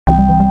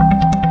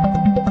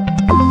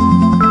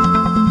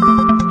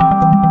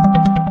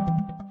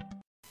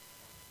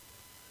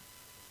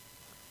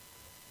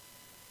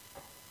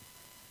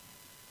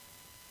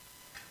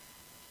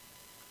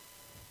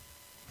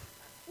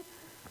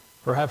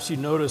Perhaps you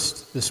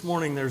noticed this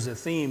morning there's a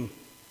theme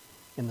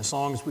in the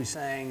songs we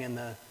sang, in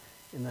the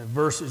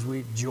verses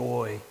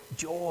joy.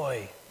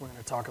 Joy. We're going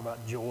to talk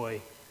about joy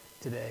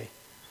today.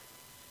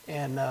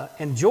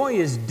 And joy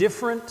is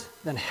different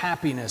than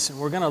happiness,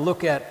 and we're going to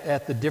look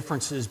at the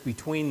differences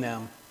between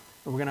them,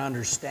 and we're going to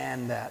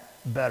understand that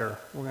better.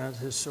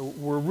 So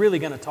we're really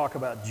going to talk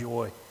about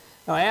joy.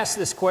 Now, I asked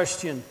this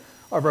question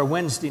of our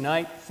Wednesday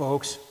night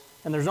folks,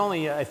 and there's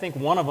only, I think,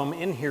 one of them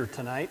in here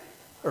tonight,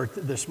 or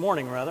this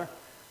morning, rather.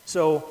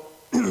 So,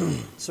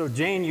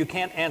 Jane, you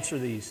can't answer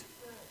these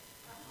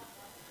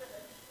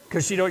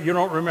because you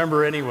don't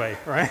remember anyway,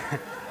 right?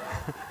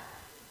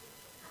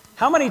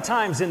 How many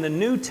times in the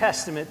New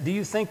Testament do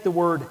you think the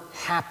word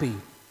happy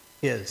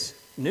is?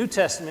 New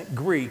Testament,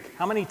 Greek,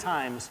 how many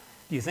times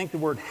do you think the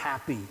word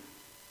happy?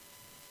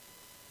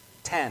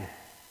 10.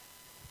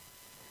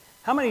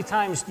 How many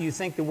times do you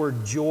think the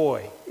word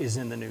joy is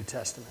in the New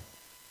Testament?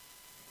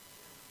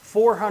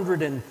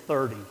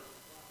 430.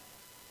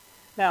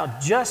 Now,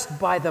 just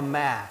by the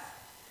math,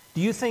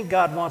 do you think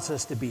God wants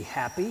us to be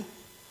happy,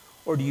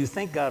 or do you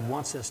think God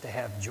wants us to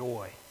have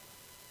joy?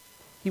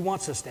 He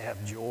wants us to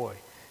have joy.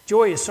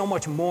 Joy is so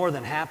much more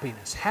than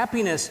happiness.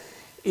 Happiness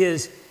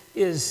is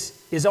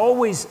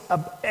always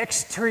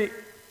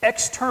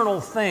external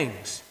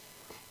things.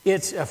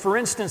 It's, for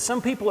instance, some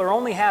people are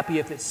only happy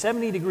if it's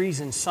 70 degrees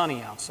and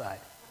sunny outside.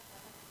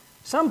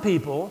 Some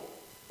people,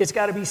 it's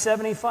got to be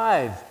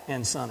 75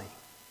 and sunny.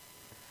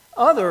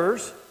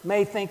 Others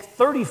may think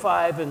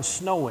 35 and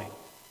snowing.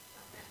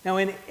 Now,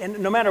 and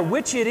no matter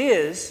which it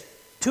is,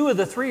 two of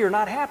the three are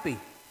not happy,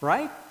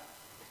 right?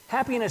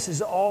 Happiness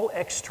is all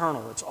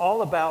external. It's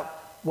all about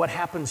what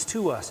happens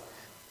to us.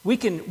 We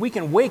can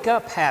wake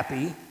up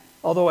happy,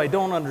 although I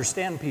don't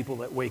understand people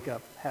that wake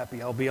up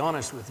happy, I'll be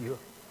honest with you.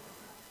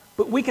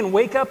 But we can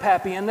wake up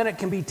happy, and then it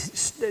can be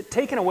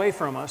taken away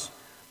from us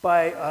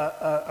by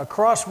a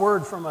cross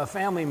word from a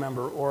family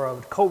member or a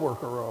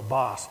coworker or a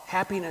boss.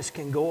 Happiness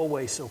can go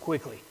away so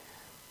quickly.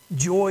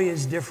 Joy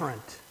is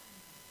different.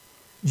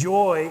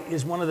 Joy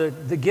is one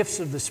of the gifts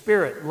of the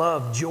Spirit.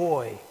 Love,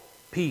 joy,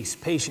 peace,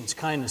 patience,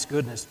 kindness,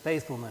 goodness,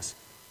 faithfulness,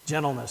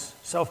 gentleness,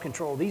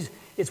 self-control.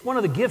 It's one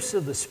of the gifts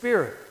of the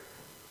Spirit.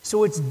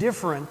 So it's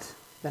different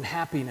than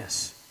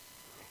happiness.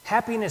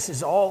 Happiness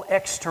is all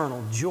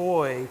external.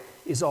 Joy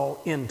is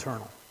all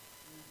internal.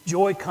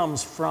 Joy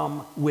comes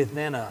from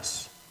within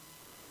us.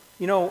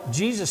 You know,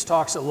 Jesus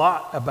talks a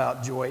lot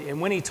about joy. And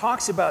when he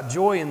talks about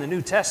joy in the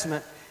New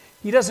Testament,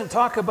 he doesn't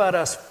talk about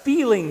us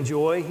feeling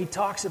joy. He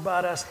talks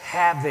about us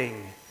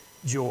having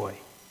joy.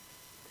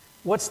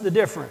 What's the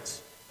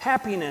difference?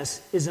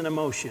 Happiness is an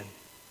emotion,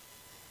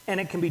 and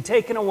it can be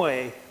taken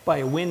away by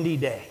a windy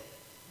day.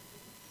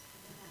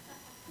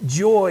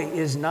 Joy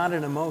is not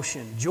an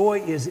emotion.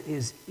 Joy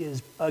is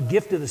a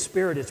gift of the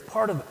Spirit. It's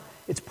part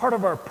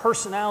of our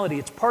personality.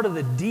 It's part of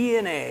the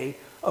DNA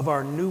of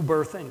our new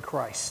birth in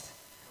Christ.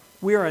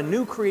 We are a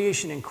new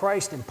creation in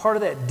Christ, and part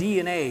of that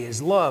DNA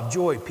is love,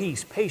 joy,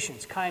 peace,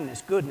 patience,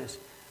 kindness, goodness,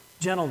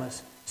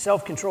 gentleness,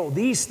 self-control.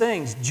 These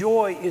things,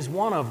 joy is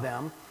one of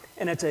them,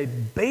 and it's a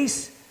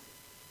base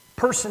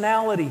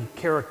personality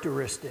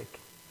characteristic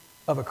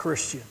of a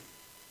Christian.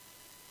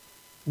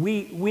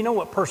 We know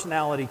what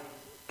personality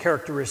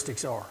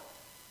characteristics are.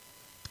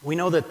 We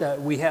know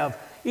that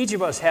each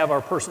of us have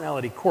our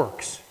personality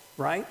quirks,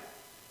 right?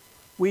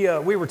 We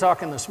were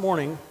talking this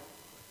morning,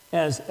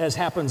 as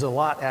happens a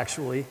lot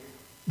actually,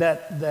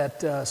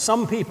 that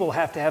some people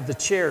have to have the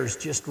chairs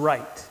just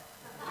right.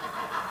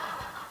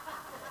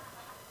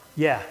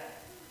 Yeah,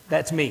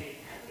 that's me.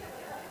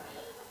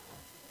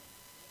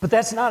 But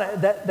that's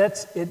not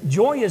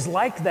joy is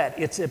like that.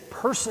 It's a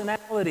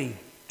personality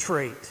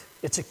trait.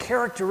 It's a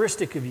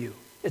characteristic of you.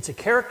 It's a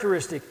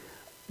characteristic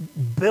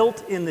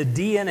built in the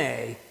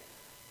DNA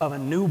of a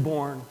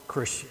newborn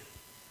Christian.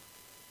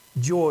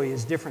 Joy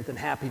is different than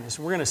happiness.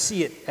 And we're going to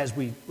see it as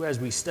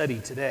we study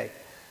today.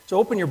 So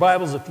open your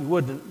Bibles, if you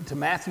would, to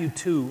Matthew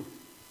 2.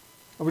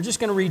 And we're just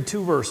going to read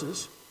two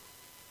verses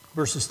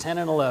 10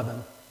 and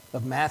 11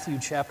 of Matthew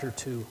chapter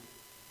 2.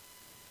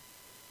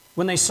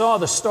 When they saw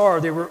the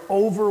star, they were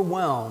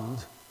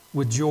overwhelmed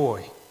with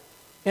joy.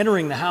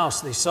 Entering the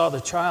house, they saw the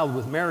child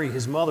with Mary,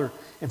 his mother,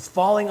 and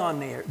falling on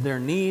their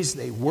knees,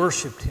 they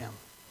worshiped him.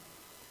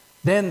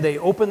 Then they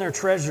opened their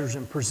treasures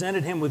and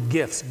presented him with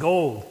gifts,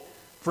 gold,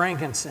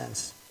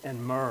 frankincense,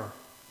 and myrrh.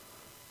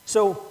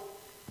 So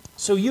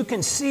you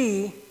can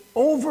see,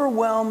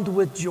 overwhelmed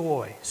with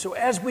joy. So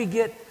as we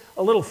get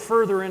a little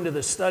further into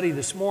the study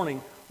this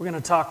morning, we're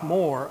going to talk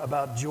more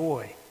about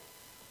joy.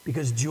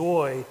 Because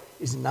joy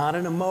is not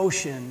an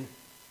emotion.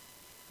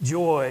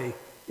 Joy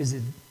is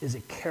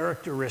a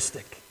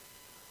characteristic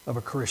of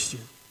a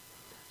Christian.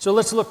 So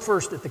let's look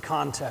first at the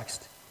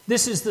context.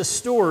 This is the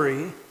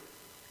story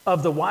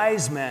of the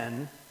wise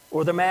men,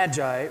 or the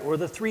magi, or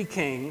the three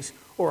kings,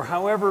 or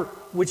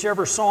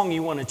whichever song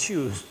you want to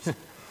choose,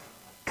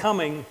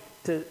 coming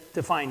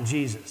to find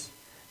Jesus.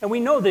 And we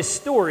know this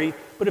story,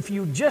 but if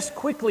you just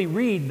quickly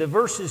read the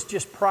verses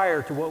just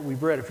prior to what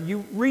we've read, if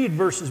you read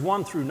verses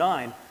 1 through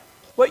 9,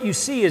 what you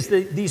see is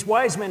that these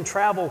wise men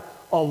travel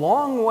a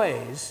long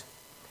ways,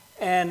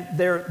 and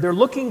they're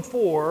looking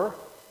for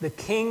the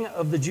King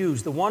of the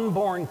Jews, the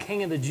one-born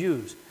King of the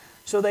Jews.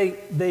 So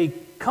they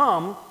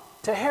come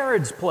to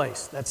Herod's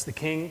place. That's the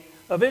king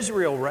of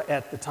Israel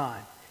at the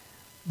time,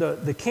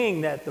 the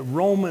king that the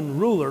Roman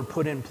ruler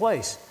put in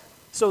place.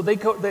 So they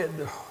go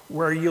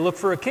where you look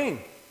for a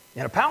king?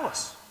 In a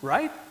palace,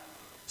 right?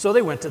 So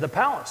they went to the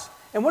palace.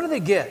 And what do they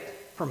get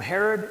from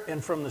Herod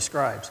and from the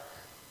scribes?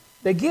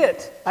 They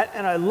get,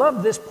 and I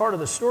love this part of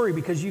the story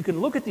because you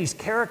can look at these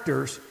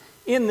characters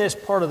in this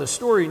part of the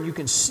story and you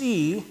can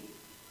see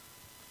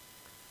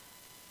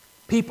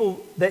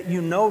people that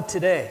you know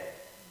today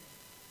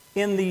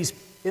in these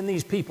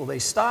people. They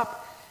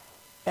stop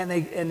and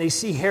they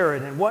see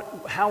Herod, and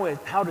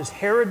how does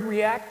Herod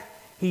react?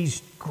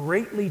 He's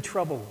greatly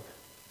troubled.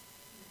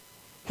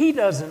 He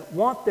doesn't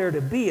want there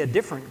to be a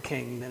different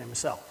king than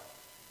himself.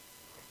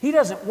 He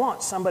doesn't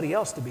want somebody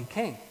else to be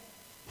king.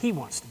 He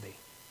wants to be.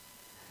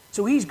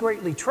 So he's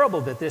greatly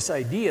troubled at this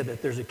idea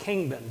that there's a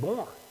king been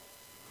born.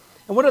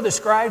 And what do the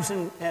scribes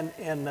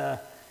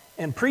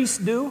and priests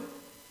do?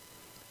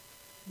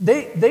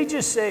 They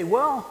just say,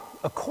 well,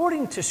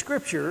 according to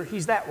Scripture,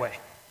 he's that way.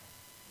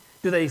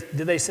 Do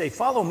they say,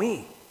 follow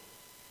me?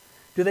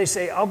 Do they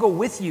say, I'll go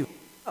with you?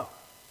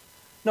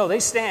 No, they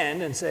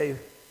stand and say,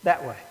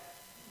 that way.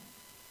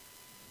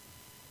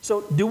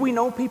 So do we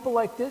know people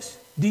like this?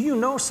 Do you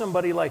know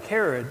somebody like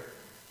Herod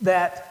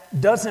that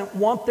doesn't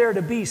want there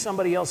to be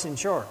somebody else in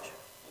charge?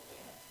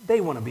 They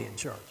want to be in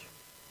charge.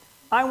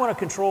 I want to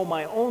control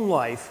my own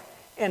life,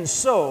 and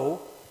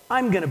so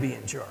I'm going to be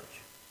in charge,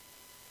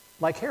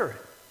 like Herod.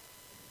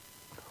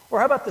 Or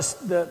how about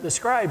the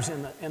scribes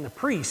and the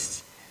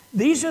priests?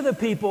 These are the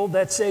people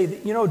that say,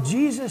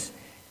 Jesus,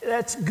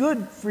 that's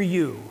good for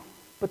you,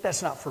 but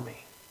that's not for me.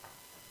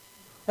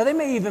 Now, they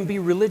may even be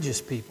religious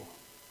people.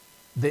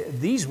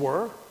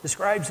 The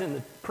scribes and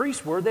the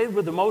priests they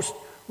were the most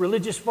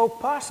religious folk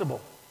possible.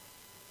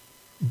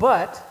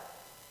 But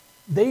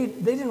they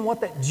didn't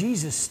want that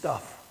Jesus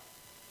stuff.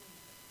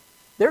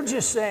 They're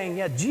just saying,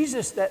 yeah,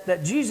 Jesus,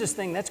 that Jesus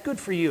thing, that's good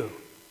for you,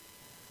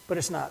 but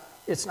it's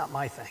not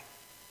my thing.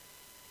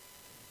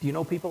 Do you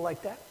know people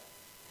like that?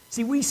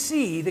 See, we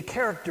see the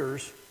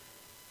characters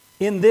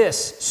in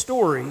this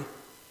story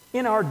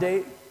in our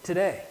day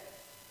today.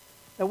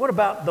 Now, what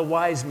about the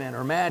wise men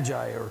or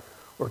magi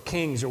or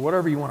kings or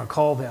whatever you want to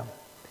call them?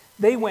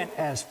 They went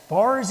as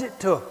far as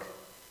it took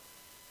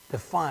to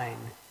find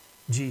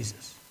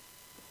Jesus.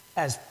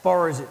 As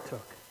far as it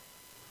took.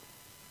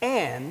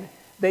 And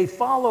they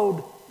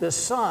followed the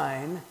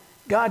sign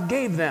God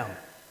gave them.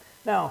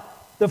 Now,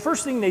 the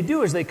first thing they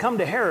do is they come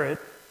to Herod,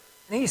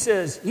 and he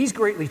says he's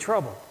greatly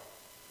troubled.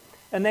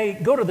 And they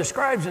go to the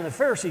scribes and the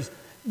Pharisees.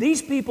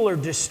 These people are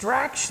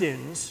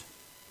distractions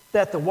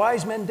that the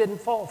wise men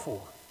didn't fall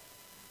for.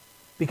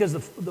 Because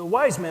the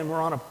wise men were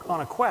on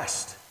a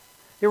quest.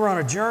 They were on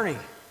a journey.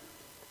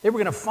 They were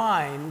going to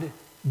find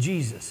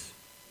Jesus.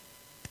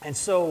 And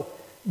so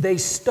they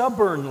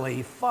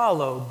stubbornly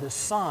followed the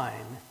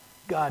sign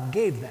God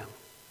gave them,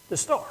 the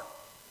star.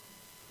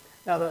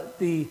 Now,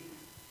 the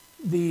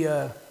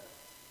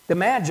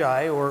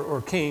magi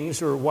or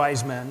kings or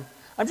wise men,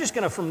 I'm just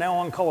going to from now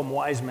on call them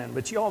wise men,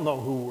 but you all know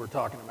who we're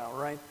talking about,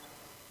 right?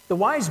 The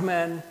wise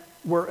men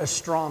were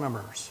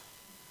astronomers.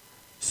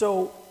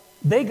 So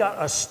they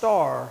got a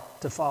star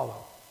to follow.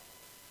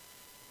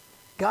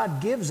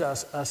 God gives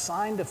us a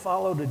sign to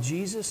follow to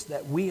Jesus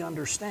that we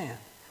understand.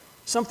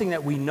 Something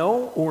that we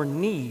know or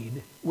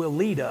need will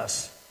lead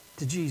us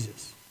to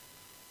Jesus.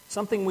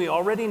 Something we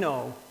already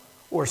know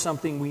or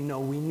something we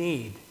know we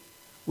need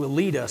will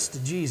lead us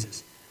to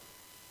Jesus.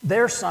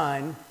 Their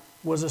sign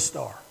was a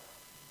star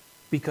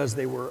because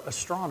they were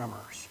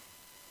astronomers.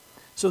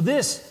 So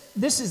this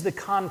is the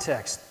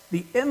context,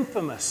 the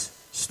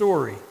infamous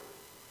story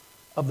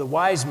of the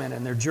wise men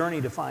and their journey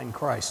to find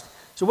Christ.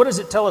 So what does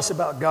it tell us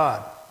about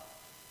God?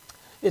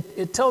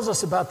 It tells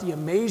us about the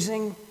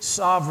amazing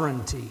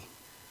sovereignty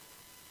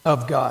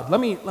of God. Let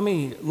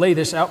me lay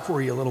this out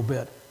for you a little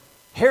bit.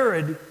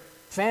 Herod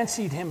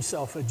fancied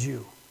himself a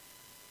Jew.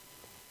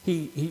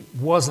 He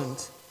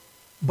wasn't,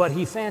 but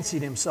he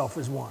fancied himself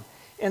as one.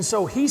 And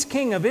so he's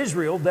king of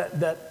Israel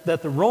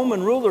that the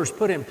Roman rulers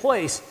put in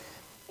place.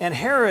 And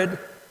Herod,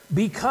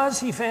 because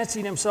he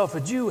fancied himself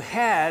a Jew,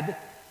 had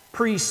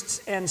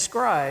priests and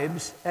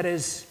scribes at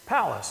his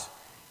palace.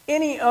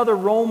 Any other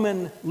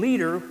Roman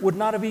leader would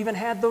not have even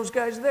had those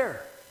guys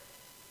there.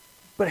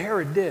 But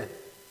Herod did.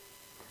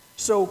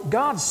 So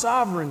God's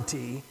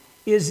sovereignty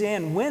is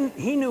in when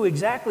he knew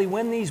exactly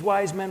when these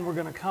wise men were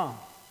going to come.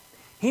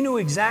 He knew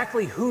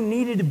exactly who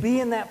needed to be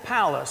in that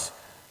palace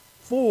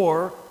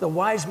for the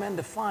wise men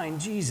to find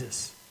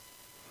Jesus.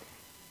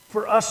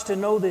 For us to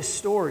know this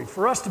story,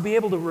 for us to be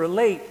able to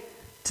relate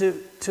to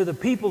the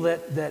people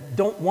that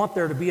don't want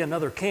there to be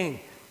another king,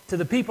 to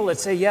the people that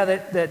say, yeah,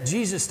 that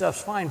Jesus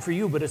stuff's fine for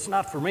you, but it's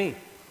not for me.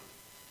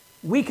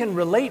 We can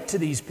relate to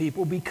these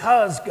people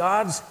because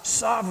God's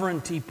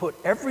sovereignty put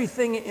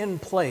everything in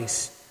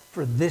place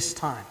for this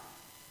time.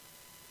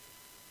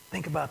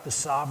 Think about the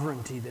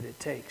sovereignty that it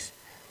takes.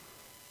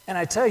 And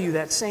I tell you,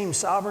 that same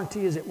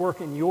sovereignty is at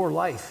work in your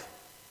life.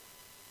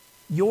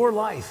 Your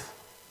life.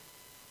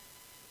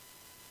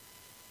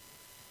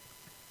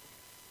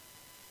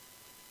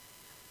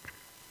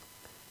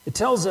 It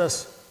tells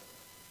us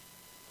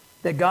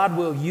that God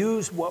will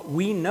use what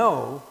we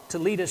know to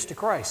lead us to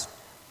Christ.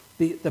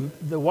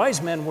 The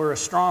wise men were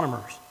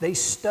astronomers. They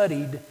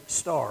studied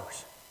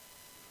stars.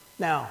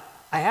 Now,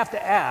 I have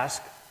to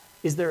ask,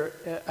 is there,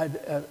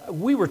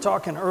 we were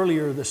talking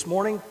earlier this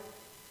morning,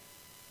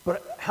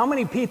 but how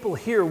many people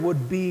here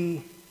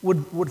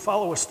would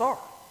follow a star?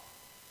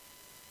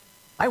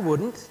 I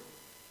wouldn't.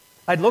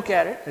 I'd look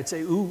at it, I'd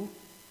say, ooh,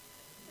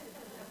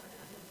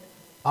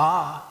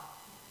 ah,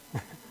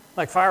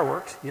 like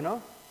fireworks, you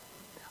know?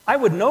 I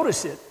would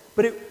notice it,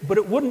 but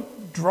it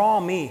wouldn't draw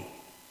me.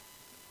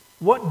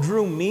 What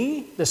drew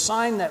me, the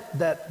sign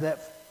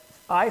that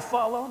I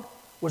followed,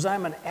 was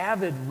I'm an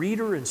avid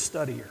reader and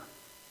studier.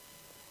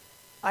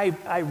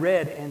 I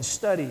read and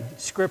studied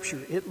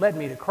Scripture. It led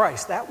me to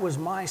Christ. That was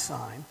my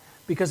sign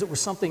because it was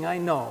something I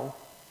know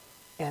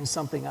and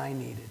something I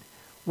needed.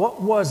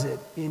 What was it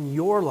in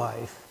your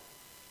life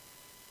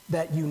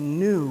that you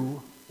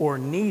knew or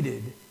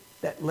needed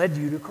that led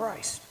you to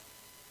Christ?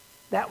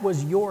 That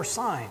was your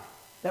sign.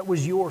 That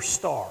was your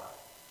star.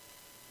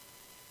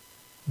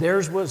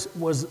 Theirs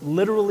was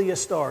literally a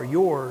star.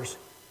 Yours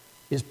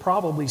is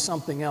probably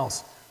something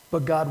else.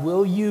 But God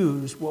will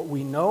use what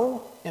we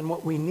know and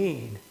what we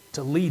need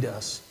to lead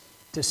us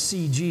to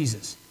see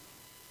Jesus.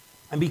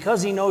 And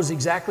because He knows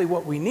exactly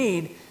what we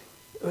need,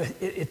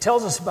 it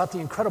tells us about the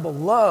incredible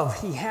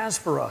love He has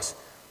for us.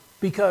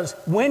 Because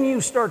when you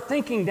start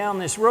thinking down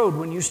this road,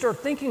 when you start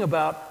thinking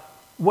about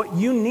what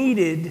you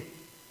needed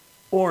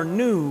or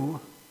knew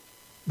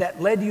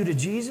that led you to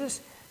Jesus,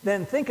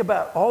 then think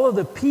about all of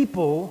the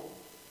people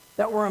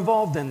that were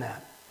involved in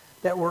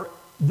that were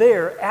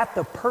there at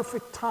the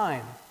perfect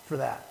time for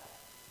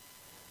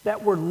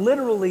that were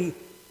literally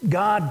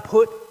God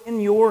put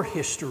in your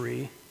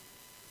history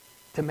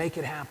to make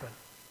it happen.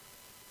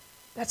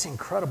 That's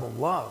incredible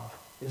love,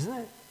 isn't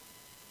it?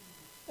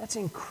 That's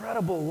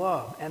incredible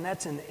love, and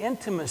that's an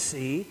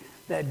intimacy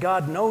that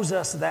God knows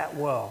us that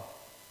well.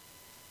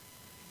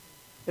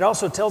 It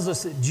also tells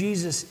us that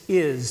Jesus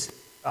is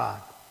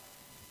God.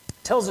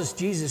 It tells us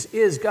Jesus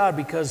is God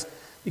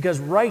because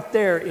right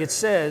there it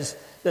says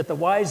that the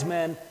wise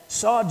men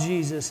saw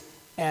Jesus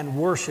and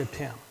worshiped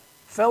Him,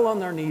 fell on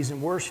their knees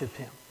and worshiped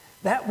Him.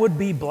 That would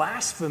be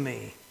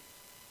blasphemy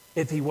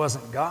if He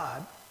wasn't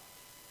God.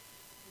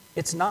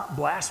 It's not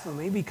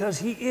blasphemy because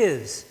He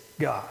is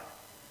God.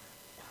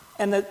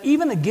 And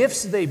even the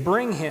gifts they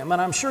bring Him,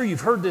 and I'm sure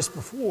you've heard this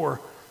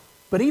before,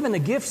 but even the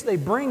gifts they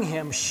bring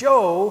Him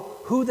show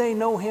who they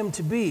know Him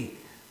to be.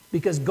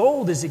 Because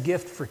gold is a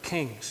gift for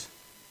kings.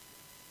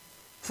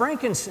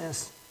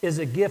 Frankincense is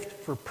a gift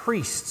for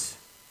priests.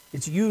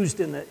 It's used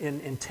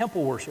in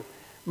temple worship.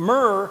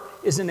 Myrrh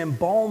is an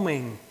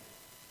embalming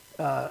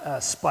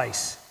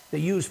spice they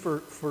use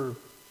for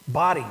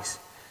bodies.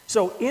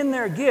 So in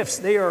their gifts,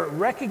 they are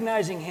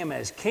recognizing Him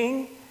as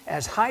king,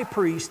 as high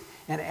priest,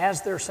 and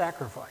as their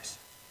sacrifice.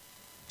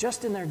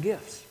 Just in their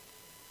gifts.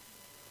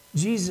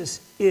 Jesus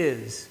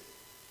is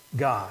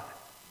God.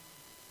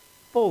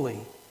 Fully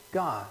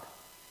God.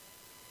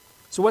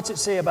 So what's it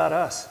say about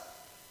us?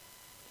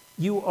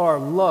 You are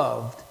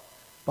loved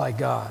by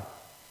God.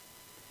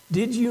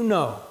 Did you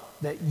know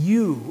that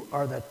you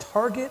are the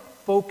target,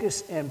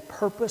 focus, and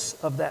purpose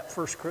of that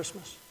first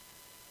Christmas?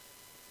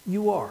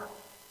 You are.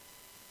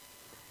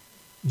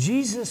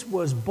 Jesus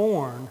was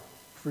born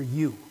for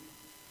you.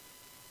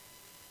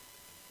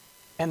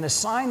 And the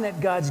sign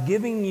that God's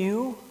giving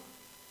you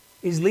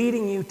is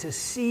leading you to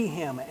see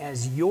Him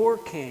as your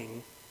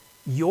king,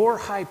 your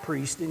high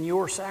priest, and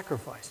your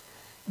sacrifice.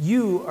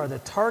 You are the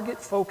target,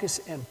 focus,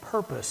 and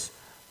purpose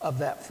of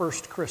that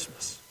first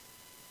Christmas.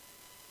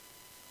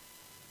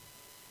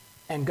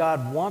 And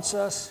God wants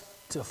us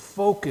to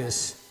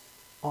focus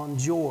on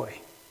joy.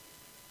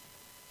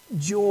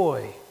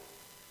 Joy,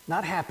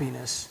 not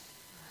happiness,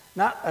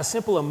 not a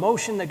simple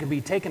emotion that can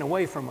be taken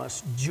away from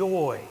us.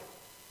 Joy,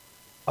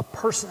 a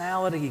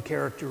personality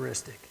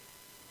characteristic.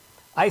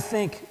 I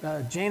think,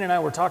 Jane and I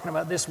were talking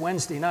about this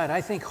Wednesday night,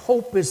 I think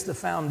hope is the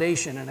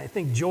foundation, and I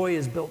think joy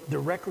is built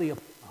directly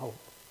upon hope.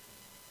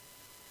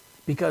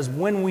 Because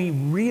when we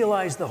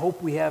realize the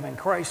hope we have in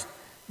Christ,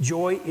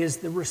 joy is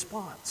the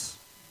response.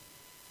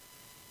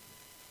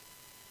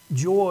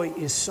 Joy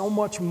is so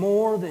much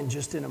more than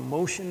just an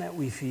emotion that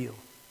we feel.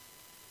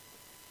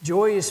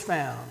 Joy is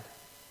found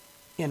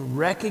in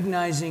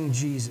recognizing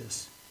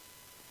Jesus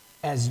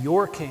as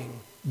your king,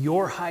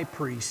 your high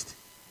priest,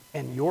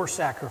 and your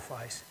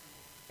sacrifice,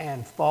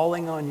 and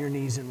falling on your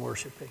knees and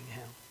worshiping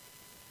Him.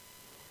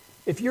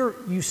 If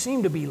you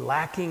seem to be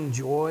lacking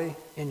joy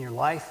in your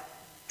life,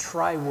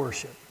 try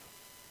worship.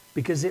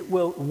 Because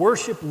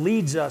worship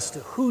leads us to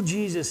who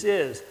Jesus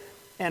is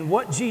and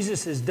what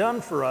Jesus has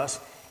done for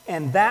us,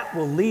 and that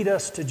will lead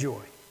us to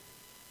joy.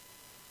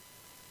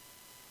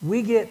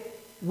 We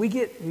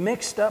get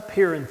mixed up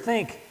here and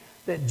think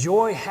that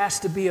joy has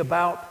to be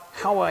about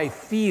how I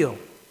feel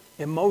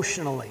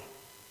emotionally.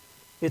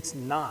 It's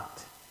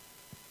not.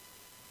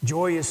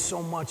 Joy is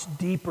so much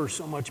deeper,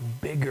 so much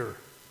bigger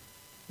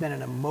than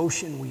an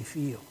emotion we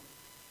feel.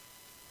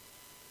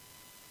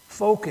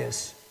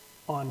 Focus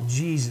on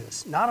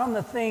Jesus, not on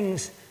the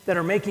things that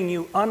are making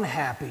you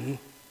unhappy.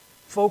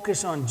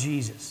 Focus on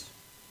Jesus,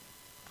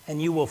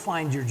 and you will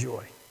find your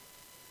joy.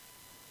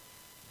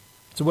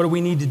 So what do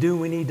we need to do?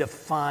 We need to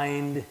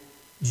find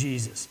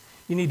Jesus.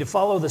 You need to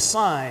follow the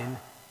sign,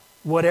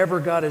 whatever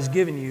God has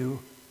given you,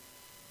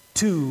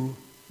 to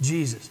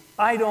Jesus.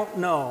 I don't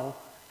know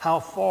how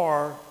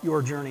far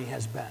your journey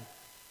has been.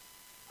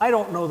 I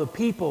don't know the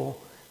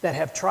people that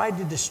have tried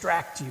to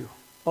distract you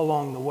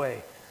along the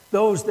way.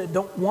 Those that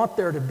don't want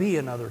there to be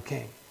another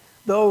king.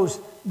 Those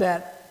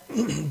that,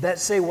 that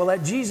say, well,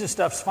 that Jesus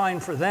stuff's fine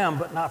for them,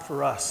 but not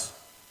for us.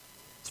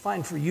 It's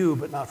fine for you,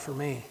 but not for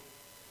me.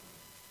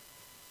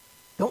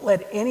 Don't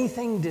let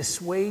anything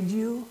dissuade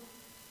you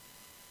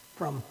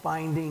from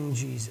finding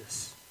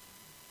Jesus,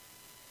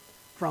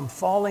 from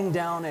falling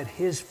down at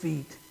his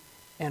feet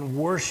and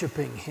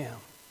worshiping him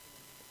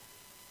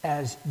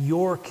as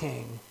your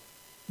king,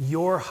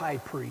 your high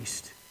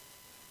priest,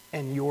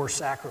 and your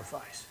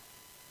sacrifice.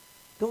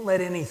 Don't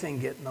let anything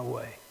get in the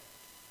way.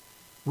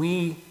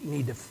 We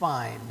need to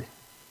find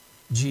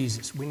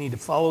Jesus. We need to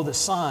follow the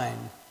sign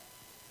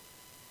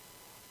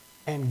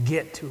and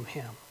get to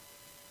him.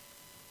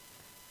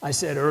 I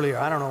said earlier,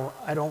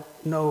 I don't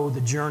know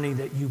the journey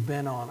that you've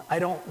been on. I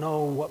don't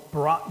know what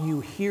brought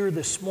you here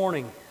this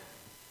morning.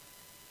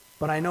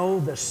 But I know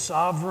the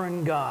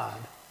sovereign God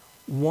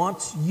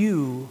wants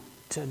you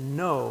to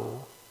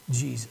know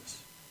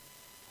Jesus.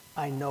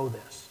 I know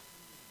this.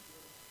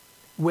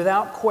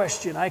 Without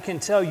question, I can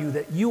tell you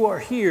that you are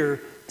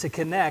here to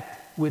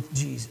connect with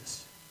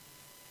Jesus.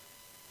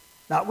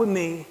 Not with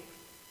me,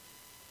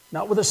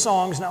 not with the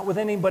songs, not with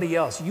anybody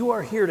else. You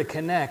are here to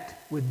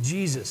connect with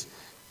Jesus.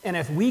 And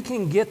if we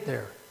can get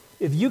there,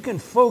 if you can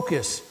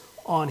focus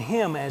on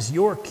him as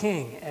your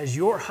king, as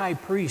your high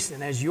priest,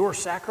 and as your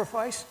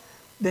sacrifice,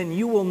 then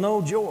you will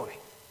know joy.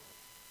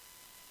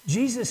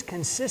 Jesus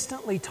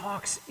consistently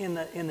talks in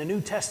the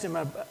New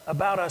Testament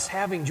about us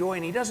having joy,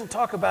 and he doesn't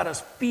talk about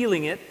us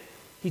feeling it.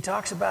 He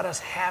talks about us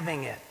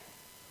having it.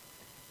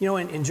 You know,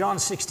 in John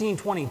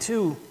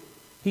 16:22,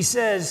 he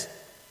says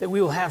that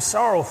we will have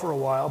sorrow for a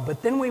while,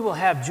 but then we will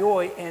have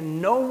joy,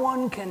 and no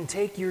one can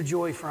take your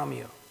joy from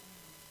you.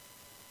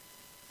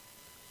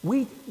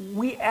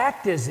 We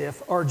act as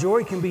if our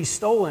joy can be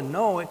stolen.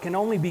 No, it can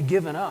only be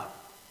given up.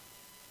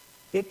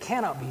 It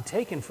cannot be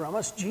taken from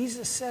us.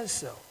 Jesus says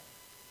so.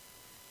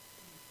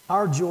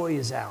 Our joy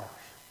is ours,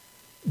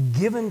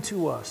 given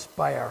to us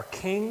by our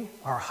King,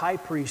 our high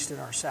priest, and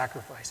our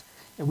sacrifice.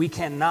 And we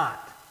cannot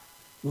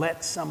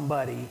let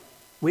somebody,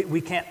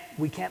 we can't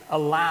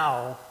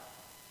allow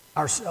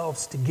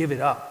ourselves to give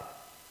it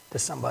up to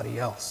somebody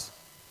else.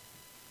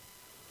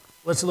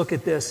 Let's look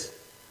at this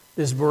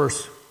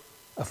verse,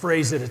 a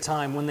phrase at a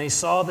time. When they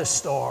saw the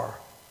star,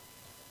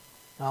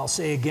 and I'll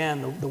say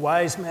again, the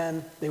wise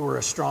men, they were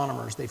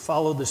astronomers. They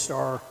followed the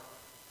star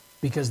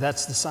because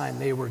that's the sign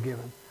they were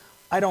given.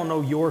 I don't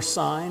know your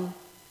sign.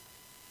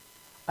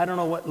 I don't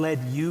know what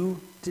led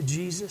you to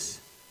Jesus.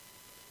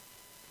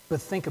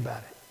 But think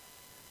about it.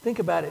 Think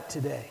about it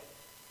today.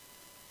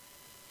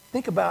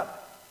 Think about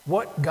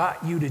what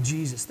got you to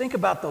Jesus. Think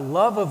about the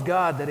love of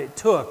God that it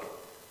took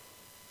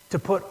to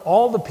put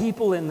all the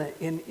people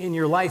in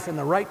your life in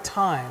the right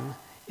time,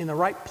 in the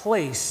right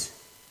place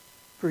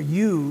for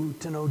you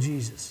to know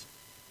Jesus.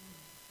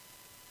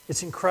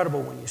 It's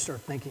incredible when you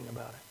start thinking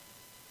about it.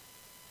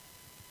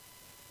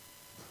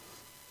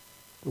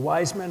 The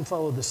wise men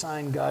followed the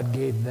sign God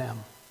gave them,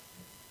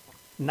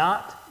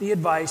 not the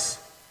advice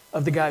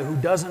of the guy who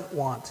doesn't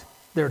want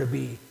there to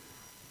be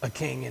a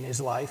king in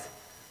his life,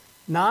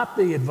 not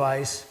the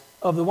advice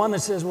of the one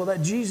that says, well,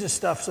 that Jesus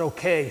stuff's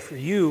okay for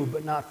you,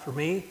 but not for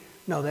me.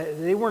 No,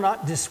 they were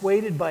not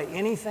dissuaded by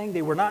anything.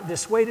 They were not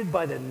dissuaded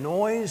by the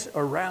noise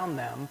around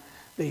them.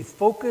 They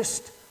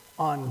focused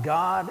on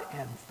God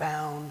and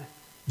found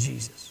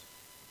Jesus.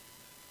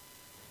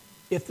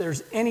 If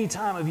there's any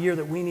time of year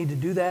that we need to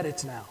do that,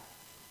 it's now.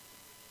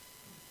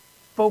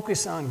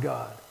 Focus on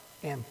God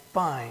and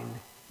find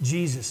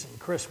Jesus in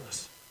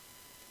Christmas.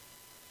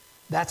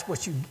 That's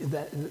what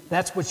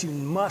you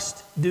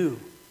must do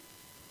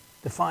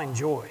to find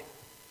joy,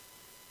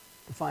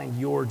 to find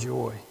your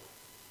joy.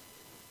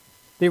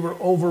 They were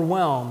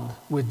overwhelmed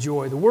with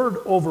joy. The word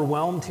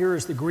overwhelmed here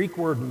is the Greek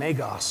word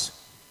megos.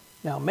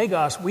 Now,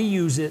 megos, we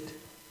use it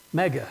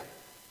mega.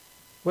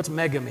 What's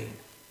mega mean?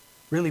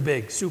 Really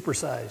big,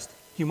 supersized,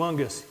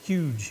 humongous,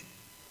 huge,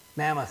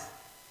 mammoth.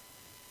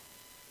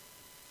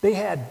 They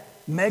had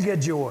mega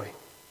joy.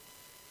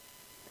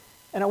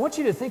 And I want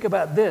you to think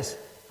about this.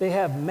 They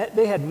had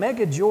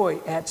mega joy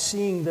at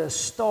seeing the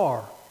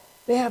star.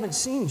 They haven't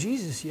seen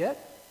Jesus yet.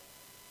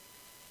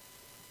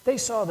 They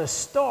saw the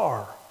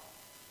star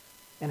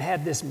and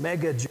had this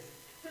mega joy.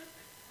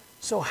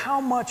 So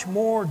how much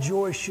more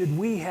joy should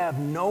we have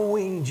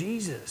knowing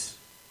Jesus?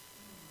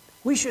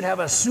 We should have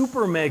a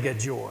super mega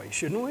joy,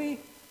 shouldn't we?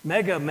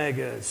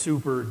 Mega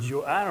super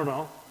joy. I don't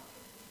know.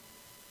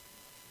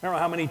 I don't know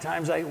how many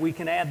times we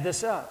can add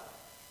this up.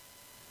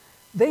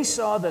 They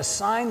saw the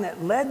sign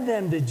that led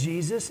them to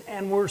Jesus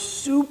and were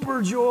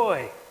super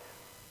joy.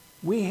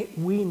 We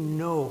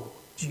know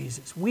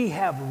Jesus. We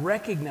have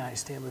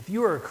recognized him. If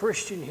you are a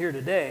Christian here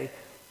today,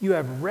 you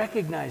have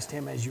recognized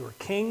him as your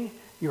king,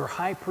 your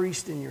high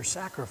priest, and your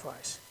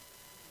sacrifice.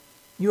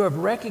 You have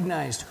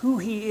recognized who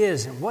he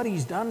is and what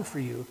he's done for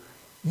you.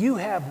 You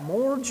have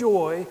more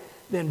joy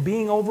than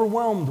being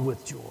overwhelmed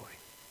with joy.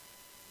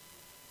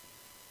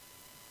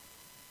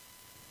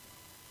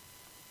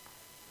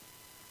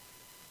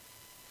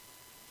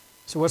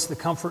 So what's the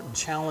comfort and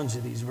challenge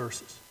of these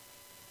verses?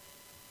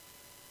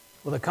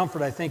 Well, the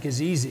comfort, I think,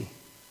 is easy.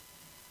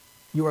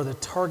 You are the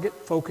target,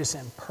 focus,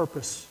 and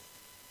purpose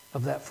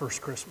of that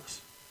first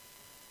Christmas.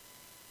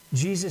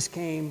 Jesus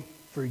came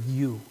for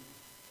you.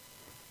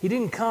 He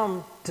didn't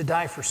come to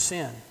die for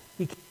sin.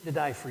 He came to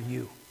die for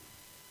you.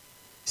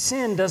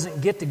 Sin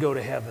doesn't get to go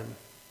to heaven.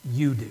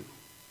 You do.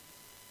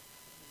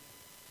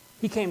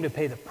 He came to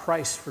pay the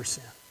price for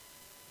sin.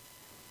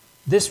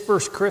 This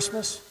first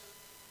Christmas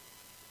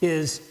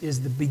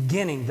is the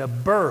beginning, the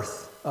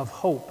birth of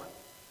hope.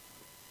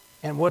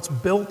 And what's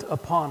built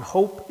upon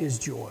hope is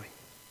joy.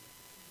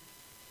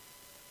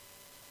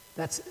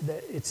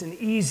 It's an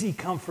easy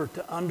comfort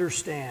to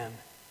understand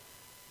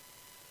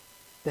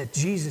that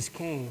Jesus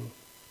came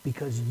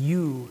because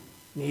you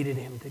needed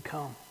him to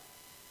come.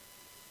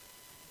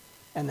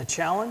 And the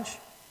challenge?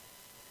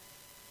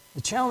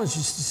 The challenge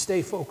is to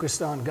stay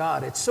focused on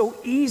God. It's so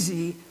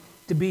easy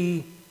to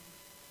be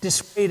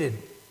dissuaded.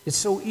 It's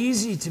so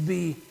easy to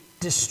be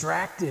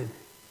distracted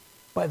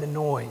by the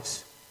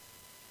noise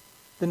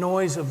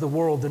of the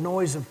world, the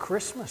noise of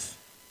Christmas.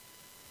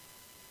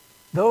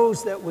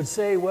 Those that would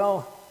say,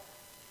 well,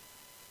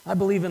 I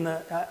believe in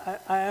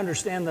I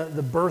understand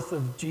the birth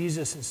of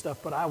Jesus and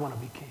stuff, but I want to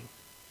be king.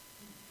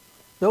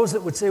 Those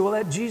that would say, well,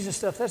 that Jesus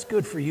stuff, that's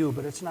good for you,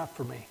 but it's not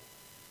for me.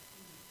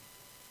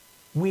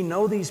 We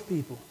know these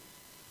people.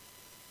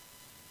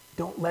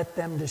 Don't let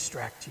them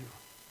distract you.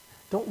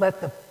 Don't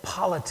let the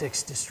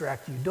politics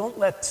distract you. Don't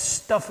let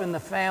stuff in the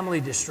family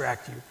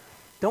distract you.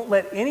 Don't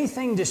let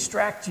anything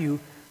distract you,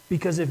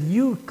 because if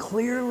you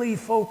clearly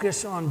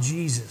focus on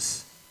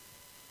Jesus,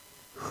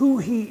 who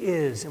he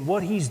is and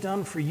what he's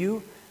done for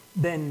you,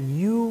 then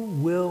you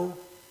will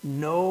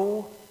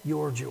know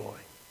your joy.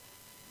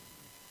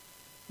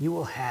 You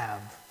will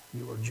have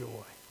your joy.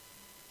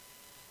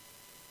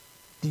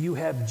 Do you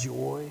have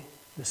joy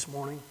this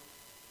morning?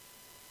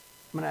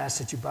 I'm going to ask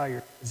that you bow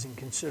your heads and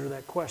consider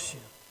that question.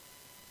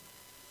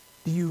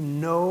 Do you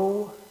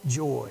know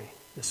joy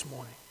this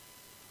morning?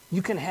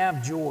 You can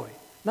have joy,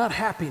 not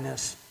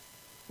happiness,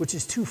 which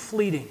is too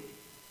fleeting,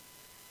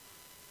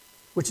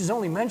 which is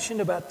only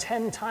mentioned about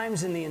 10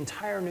 times in the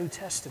entire New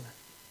Testament.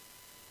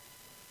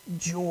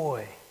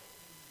 Joy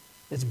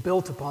that's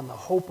built upon the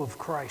hope of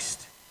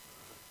Christ.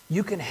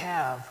 You can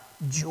have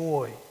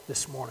joy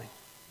this morning.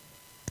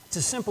 It's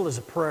as simple as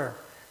a prayer.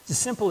 It's as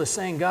simple as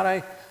saying,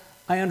 God,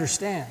 I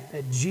understand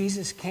that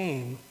Jesus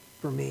came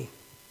for me.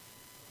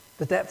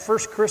 That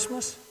first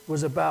Christmas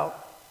was about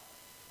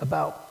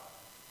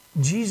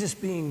Jesus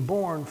being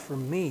born for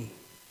me.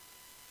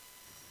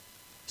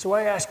 So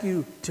I ask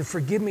you to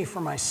forgive me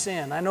for my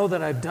sin. I know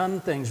that I've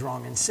done things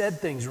wrong and said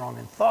things wrong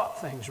and thought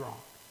things wrong.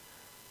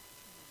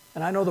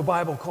 And I know the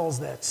Bible calls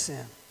that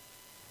sin.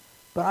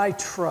 But I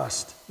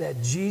trust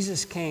that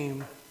Jesus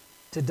came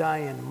to die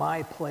in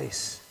my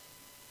place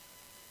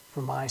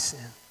for my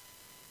sin.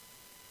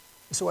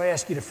 So I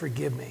ask you to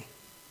forgive me.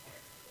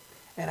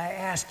 And I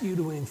ask you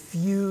to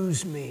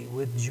infuse me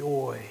with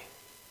joy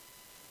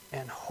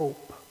and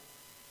hope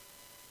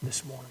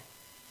this morning.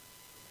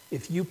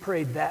 If you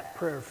prayed that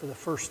prayer for the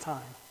first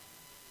time,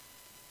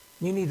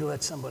 you need to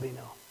let somebody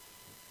know.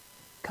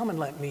 Come and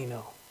let me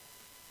know.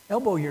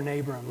 Elbow your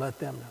neighbor and let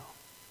them know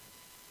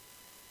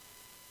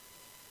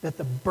that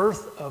the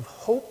birth of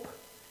hope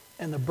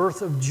and the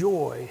birth of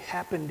joy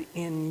happened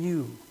in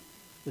you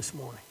this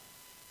morning.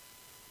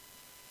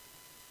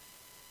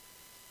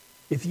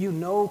 If you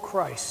know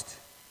Christ,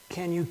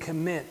 can you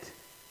commit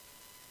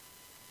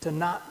to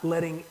not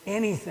letting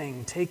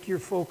anything take your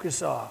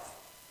focus off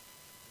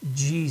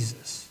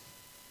Jesus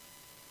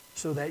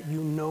so that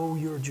you know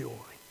your joy?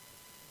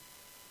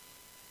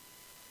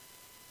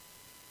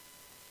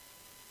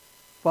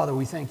 Father,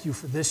 we thank you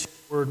for this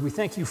word. We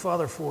thank you,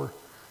 Father, for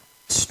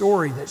a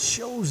story that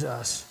shows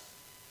us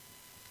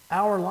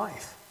our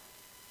life,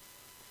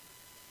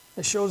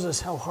 that shows us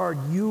how hard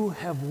you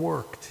have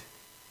worked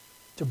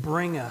to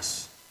bring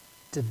us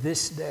to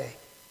this day.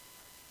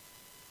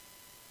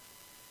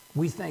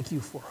 We thank you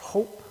for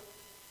hope,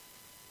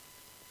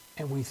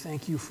 and we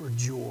thank you for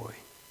joy.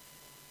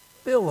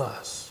 Fill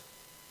us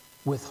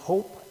with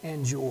hope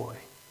and joy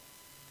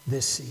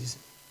this season.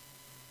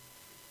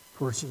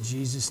 For it's in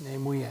Jesus'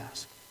 name we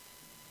ask.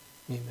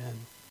 Amen.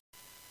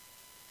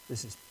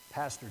 This is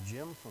Pastor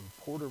Jim from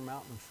Porter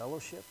Mountain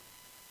Fellowship.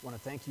 I want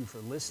to thank you for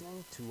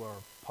listening to our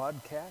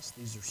podcast.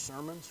 These are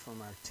sermons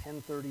from our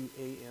 10:30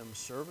 a.m.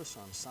 service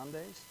on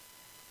Sundays.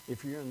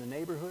 If you're in the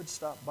neighborhood,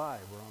 stop by.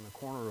 We're on the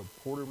corner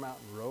of Porter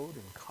Mountain Road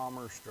and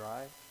Commerce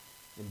Drive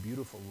in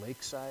beautiful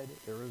Lakeside,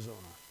 Arizona.